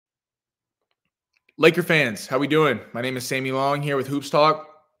Laker fans, how we doing? My name is Sammy Long here with Hoops Talk.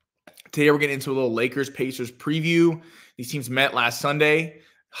 Today we're getting into a little Lakers-Pacers preview. These teams met last Sunday.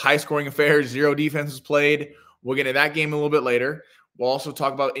 High-scoring affair, zero defense was played. We'll get into that game a little bit later. We'll also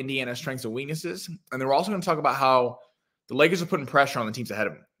talk about Indiana's strengths and weaknesses. And then we're also going to talk about how the Lakers are putting pressure on the teams ahead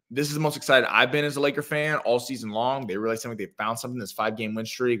of them. This is the most excited I've been as a Laker fan all season long. They really seem like they found something, this 5-game win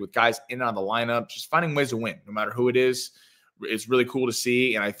streak with guys in and out of the lineup, just finding ways to win, no matter who it is. It's really cool to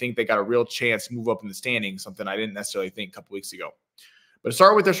see, and I think they got a real chance to move up in the standings, something I didn't necessarily think a couple weeks ago. But to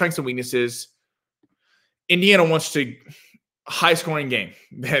start with their strengths and weaknesses, Indiana wants to high-scoring game.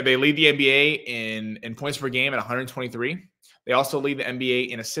 They lead the NBA in points per game at 123. They also lead the NBA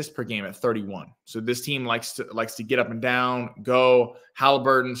in assists per game at 31. So this team likes to get up and down, go.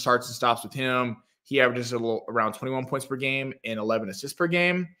 Halliburton starts and stops with him. He averages around 21 points per game and 11 assists per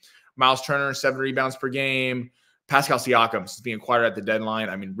game. Miles Turner, 7 rebounds per game. Pascal Siakam is being acquired at the deadline.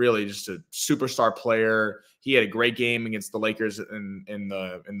 I mean, really just a superstar player. He had a great game against the Lakers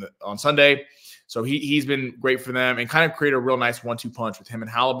on Sunday. So he's been great for them and kind of created a real nice 1-2 punch with him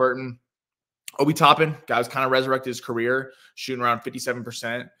and Halliburton. Obi Toppin, guys kind of resurrected his career, shooting around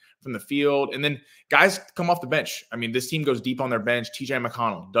 57% from the field. And then guys come off the bench. I mean, this team goes deep on their bench. TJ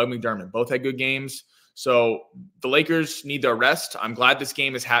McConnell, Doug McDermott, both had good games. So the Lakers need their rest. I'm glad this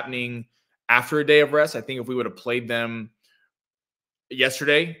game is happening after a day of rest. I think if we would have played them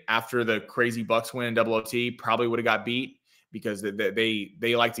yesterday after the crazy Bucks win in double OT, probably would have got beat because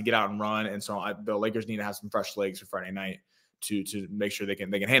they like to get out and run. And so the Lakers need to have some fresh legs for Friday night to make sure they can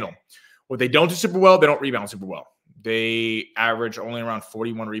handle them. What they don't do super well, they don't rebound super well. They average only around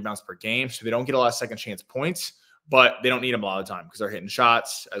 41 rebounds per game, so they don't get a lot of second chance points, but they don't need them a lot of time because they're hitting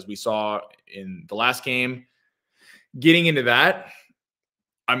shots, as we saw in the last game. Getting into that,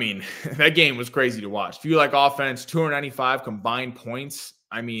 I mean, that game was crazy to watch. If you like offense, 295 combined points.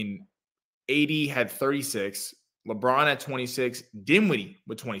 I mean, AD had 36, LeBron had 26, Dinwiddie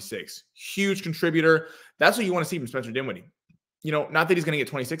with 26. Huge contributor. That's what you want to see from Spencer Dinwiddie. You know, not that he's going to get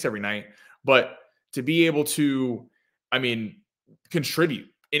 26 every night, but to be able to, I mean, contribute.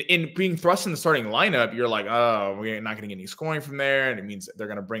 In being thrust in the starting lineup, you're like, oh, we're not going to get any scoring from there. And it means they're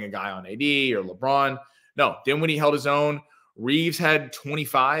going to bring a guy on AD or LeBron. No, Dinwiddie held his own. Reeves had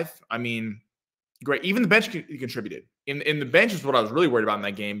 25. I mean, great. Even the bench contributed. In the bench is what I was really worried about in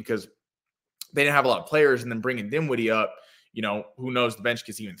that game because they didn't have a lot of players. And then bringing Dinwiddie up, you know, who knows, the bench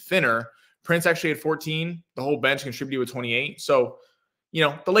gets even thinner. Prince actually had 14. The whole bench contributed with 28. So, you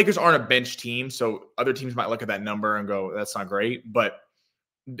know, the Lakers aren't a bench team. So other teams might look at that number and go, that's not great. But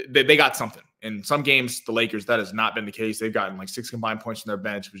they got something. In some games, the Lakers, that has not been the case. They've gotten like 6 combined points from their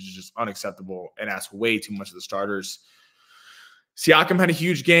bench, which is just unacceptable and asks way too much of the starters. Siakam had a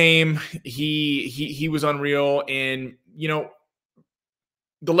huge game. He was unreal. And, you know,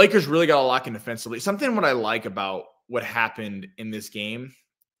 the Lakers really got a lock in defensively. Something what I like about what happened in this game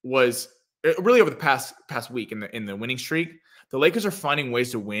was really over the past week in the winning streak, the Lakers are finding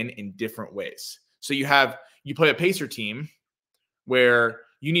ways to win in different ways. So you play a Pacer team where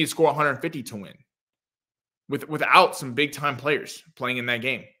you need to score 150 to win without some big time players playing in that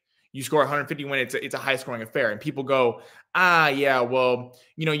game. You score 150 win, it's a high scoring affair. And people go, yeah, well,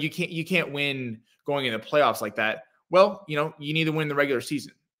 you know, you can't win going into playoffs like that. Well, you know, you need to win the regular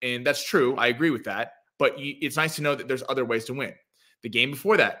season. And that's true. I agree with that. But it's nice to know that there's other ways to win. The game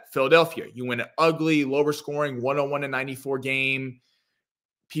before that, Philadelphia, you win an ugly, lower scoring 101-94 game.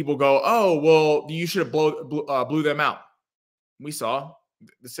 People go, oh, well, you should have blew them out. We saw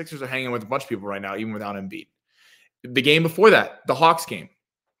the Sixers are hanging with a bunch of people right now, even without Embiid. The game before that, the Hawks game,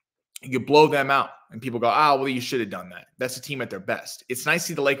 you blow them out. And people go, well, you should have done that. That's the team at their best. It's nice to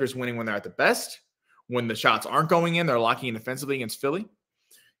see the Lakers winning when they're at the best. When the shots aren't going in, they're locking in defensively against Philly.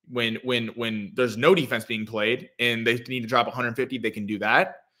 When there's no defense being played and they need to drop 150, they can do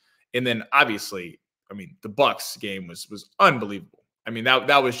that. And then obviously, I mean, the Bucks game was unbelievable. I mean,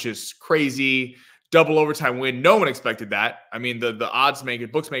 that was just crazy. Double overtime win. No one expected that. I mean, the odds makers,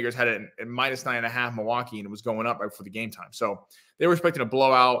 bookmakers had it at -9.5 Milwaukee, and it was going up right before the game time. So they were expecting a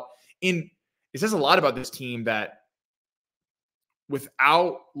blowout. It says a lot about this team that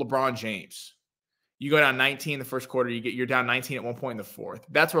without LeBron James, you go down 19 in the first quarter, you're down 19 at one point in the fourth.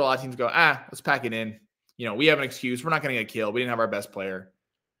 That's where a lot of teams go, let's pack it in. You know, we have an excuse. We're not going to get killed. We didn't have our best player.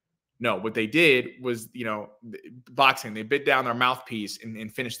 No, what they did was, you know, boxing. They bit down their mouthpiece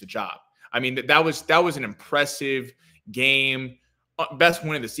and finished the job. I mean, that was an impressive game. Best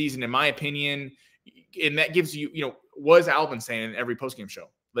win of the season, in my opinion. And that gives you, you know, was Alvin saying in every postgame show,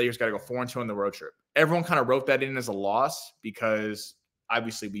 Lakers got to go 4-2 on the road trip. Everyone kind of wrote that in as a loss because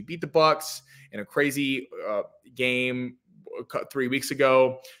obviously we beat the Bucks in a crazy game 3 weeks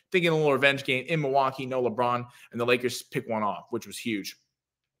ago, thinking a little revenge game in Milwaukee, no LeBron, and the Lakers pick one off, which was huge.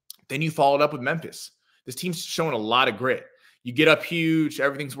 Then you followed up with Memphis. This team's showing a lot of grit. You get up huge,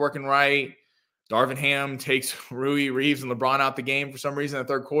 everything's working right. Darvin Ham takes Rui, Reeves, and LeBron out the game for some reason in the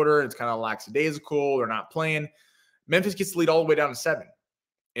third quarter. It's kind of lackadaisical. They're not playing. Memphis gets the lead all the way down to 7.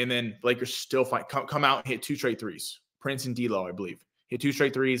 And then the Lakers still come out and hit 2 straight threes. Prince and D'Lo, I believe, hit 2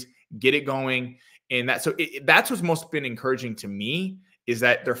 straight threes, get it going. And that's what's most been encouraging to me, is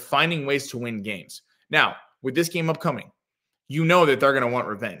that they're finding ways to win games. Now, with this game upcoming, you know that they're going to want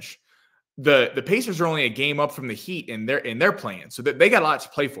revenge. The Pacers are only a game up from the Heat in their plan, so that they got a lot to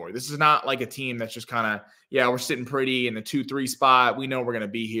play for. This is not like a team that's just kind of, we're sitting pretty in the 2-3 spot. We know we're going to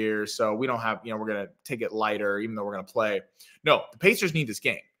be here, so we don't have, we're going to take it lighter, even though we're going to play. No, the Pacers need this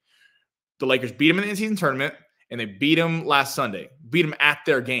game. The Lakers beat them in the in-season tournament, and they beat them last Sunday. Beat them at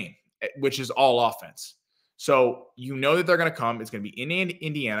their game, which is all offense. So you know that they're going to come. It's going to be in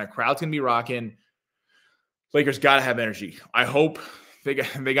Indiana. Crowd's going to be rocking. Lakers got to have energy. I hope they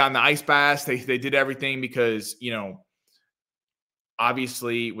got in the ice baths. They did everything because,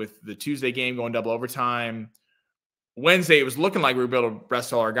 obviously with the Tuesday game going double overtime, Wednesday it was looking like we were able to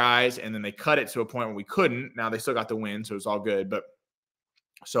rest all our guys, and then they cut it to a point where we couldn't. Now they still got the win, so it's all good. But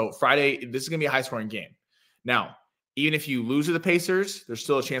so Friday, this is going to be a high-scoring game. Now, even if you lose to the Pacers, there's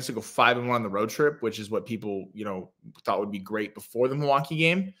still a chance to go 5-1 on the road trip, which is what people, thought would be great before the Milwaukee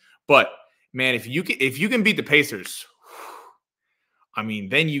game. But man, if you can beat the Pacers,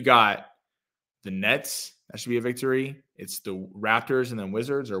 then you got the Nets. That should be a victory. It's the Raptors and then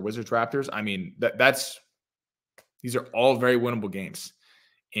Wizards, or Wizards Raptors. These are all very winnable games,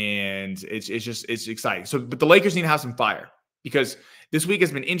 and it's exciting. So, but the Lakers need to have some fire, because this week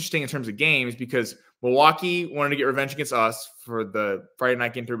has been interesting in terms of games, because Milwaukee wanted to get revenge against us for the Friday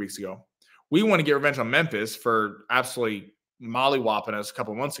night game 3 weeks ago. We want to get revenge on Memphis for absolutely mollywhopping us a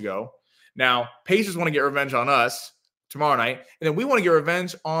couple months ago. Now, Pacers want to get revenge on us tomorrow night. And then we want to get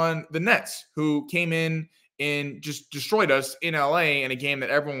revenge on the Nets, who came in and just destroyed us in LA in a game that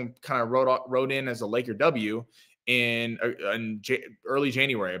everyone kind of wrote in as a Laker W in early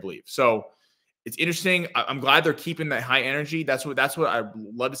January, I believe. So it's interesting. I'm glad they're keeping that high energy. That's what I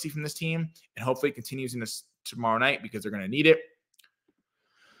love to see from this team. And hopefully it continues in this tomorrow night, because they're going to need it.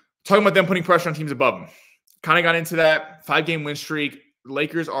 Talking about them putting pressure on teams above them. Kind of got into that 5-game win streak.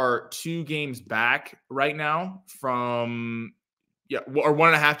 Lakers are 2 games back right now from, or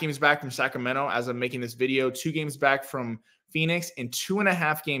 1.5 games back from Sacramento as I'm making this video, 2 games back from Phoenix, and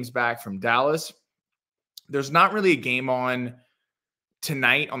 2.5 games back from Dallas. There's not really a game on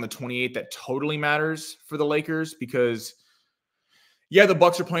tonight on the 28th that totally matters for the Lakers, because, the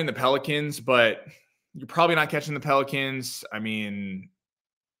Bucks are playing the Pelicans, but you're probably not catching the Pelicans.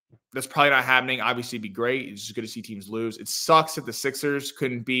 That's probably not happening. Obviously, it'd be great. It's just good to see teams lose. It sucks that the Sixers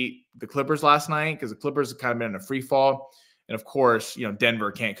couldn't beat the Clippers last night, because the Clippers have kind of been in a free fall. And of course,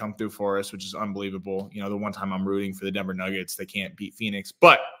 Denver can't come through for us, which is unbelievable. The one time I'm rooting for the Denver Nuggets, they can't beat Phoenix.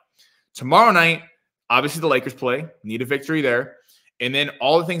 But tomorrow night, obviously the Lakers play, need a victory there. And then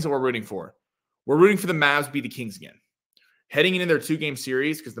all the things that we're rooting for. We're rooting for the Mavs to beat the Kings again. Heading into their 2-game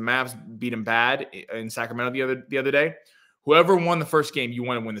series, because the Mavs beat them bad in Sacramento the other day. Whoever won the first game, you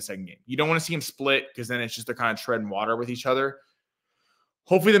want to win the second game. You don't want to see them split, because then it's just they're kind of treading water with each other.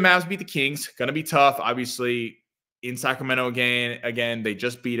 Hopefully the Mavs beat the Kings. Going to be tough, obviously, in Sacramento again. They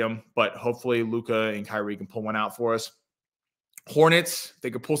just beat them, but hopefully Luka and Kyrie can pull one out for us. Hornets,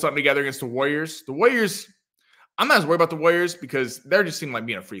 they could pull something together against the Warriors. The Warriors, I'm not as worried about the Warriors, because they're just seem like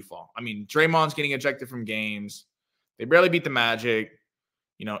being a free fall. Draymond's getting ejected from games. They barely beat the Magic.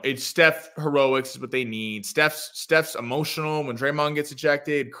 It's Steph heroics is what they need. Steph's emotional when Draymond gets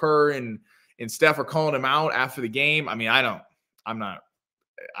ejected. Kerr and Steph are calling him out after the game. I'm not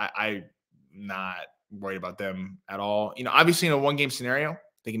worried about them at all. Obviously in a 1-game scenario,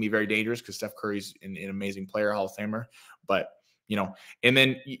 they can be very dangerous, because Steph Curry's an amazing player, Hall of Famer. But, and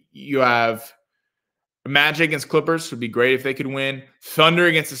then you have Magic against Clippers. Would be great if they could win. Thunder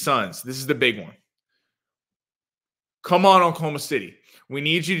against the Suns. This is the big one. Come on, Oklahoma City. We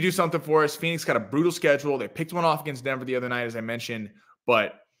need you to do something for us. Phoenix got a brutal schedule. They picked one off against Denver the other night, as I mentioned,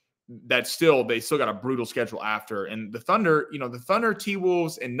 but they still got a brutal schedule after. And the Thunder,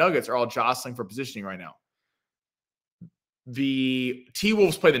 T-Wolves, and Nuggets are all jostling for positioning right now. The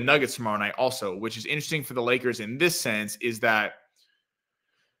T-Wolves play the Nuggets tomorrow night also, which is interesting for the Lakers in this sense, is that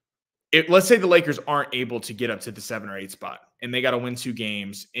let's say the Lakers aren't able to get up to the 7 or 8 spot, and they got to win 2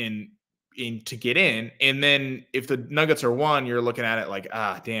 games in to get in. And then if the Nuggets are 1, you're looking at it like,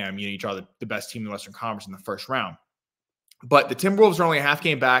 damn, you draw the best team in the Western Conference in the first round. But the Timberwolves are only a half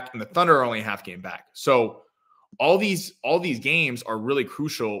game back, and the Thunder are only a half game back. So all these games are really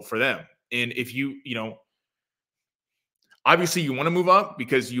crucial for them. And if you obviously you want to move up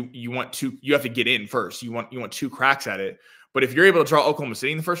because you have to get in first. You want 2 cracks at it. But if you're able to draw Oklahoma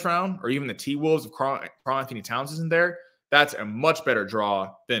City in the first round, or even the T-Wolves if Karl Anthony Towns isn't there, that's a much better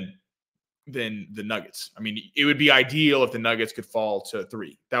draw than the Nuggets. I mean, it would be ideal if the Nuggets could fall to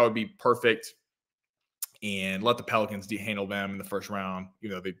 3. That would be perfect. And let the Pelicans handle them in the first round.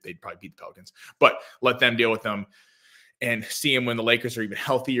 They'd probably beat the Pelicans, but let them deal with them and see them when the Lakers are even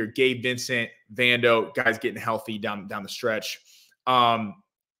healthier. Gabe Vincent, Vando, guys getting healthy down the stretch.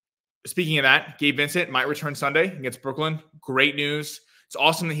 Speaking of that, Gabe Vincent might return Sunday against Brooklyn. Great news. It's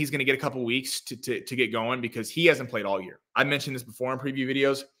awesome that he's going to get a couple weeks to get going because he hasn't played all year. I mentioned this before in preview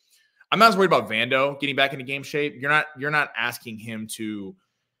videos. I'm not as worried about Vando getting back into game shape. You're not asking him to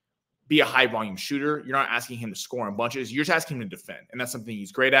be a high volume shooter. You're not asking him to score in bunches. You're just asking him to defend. And that's something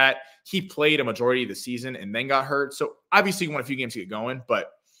he's great at. He played a majority of the season and then got hurt. So obviously you want a few games to get going,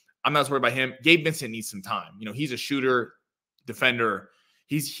 but I'm not as worried about him. Gabe Vincent needs some time. He's a shooter, defender.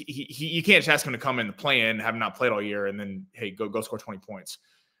 You can't just ask him to come in the play-in, have not played all year, and then, hey, go score 20 points.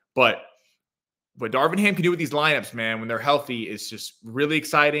 But what Darvin Ham can do with these lineups, man, when they're healthy, is just really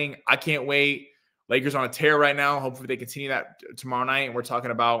exciting. I can't wait. Lakers on a tear right now. Hopefully they continue that tomorrow night. And we're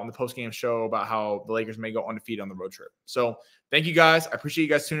talking about on the post-game show about how the Lakers may go undefeated on the road trip. So thank you guys. I appreciate you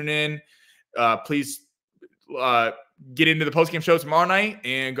guys tuning in. Please get into the post-game show tomorrow night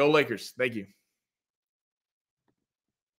and go Lakers. Thank you.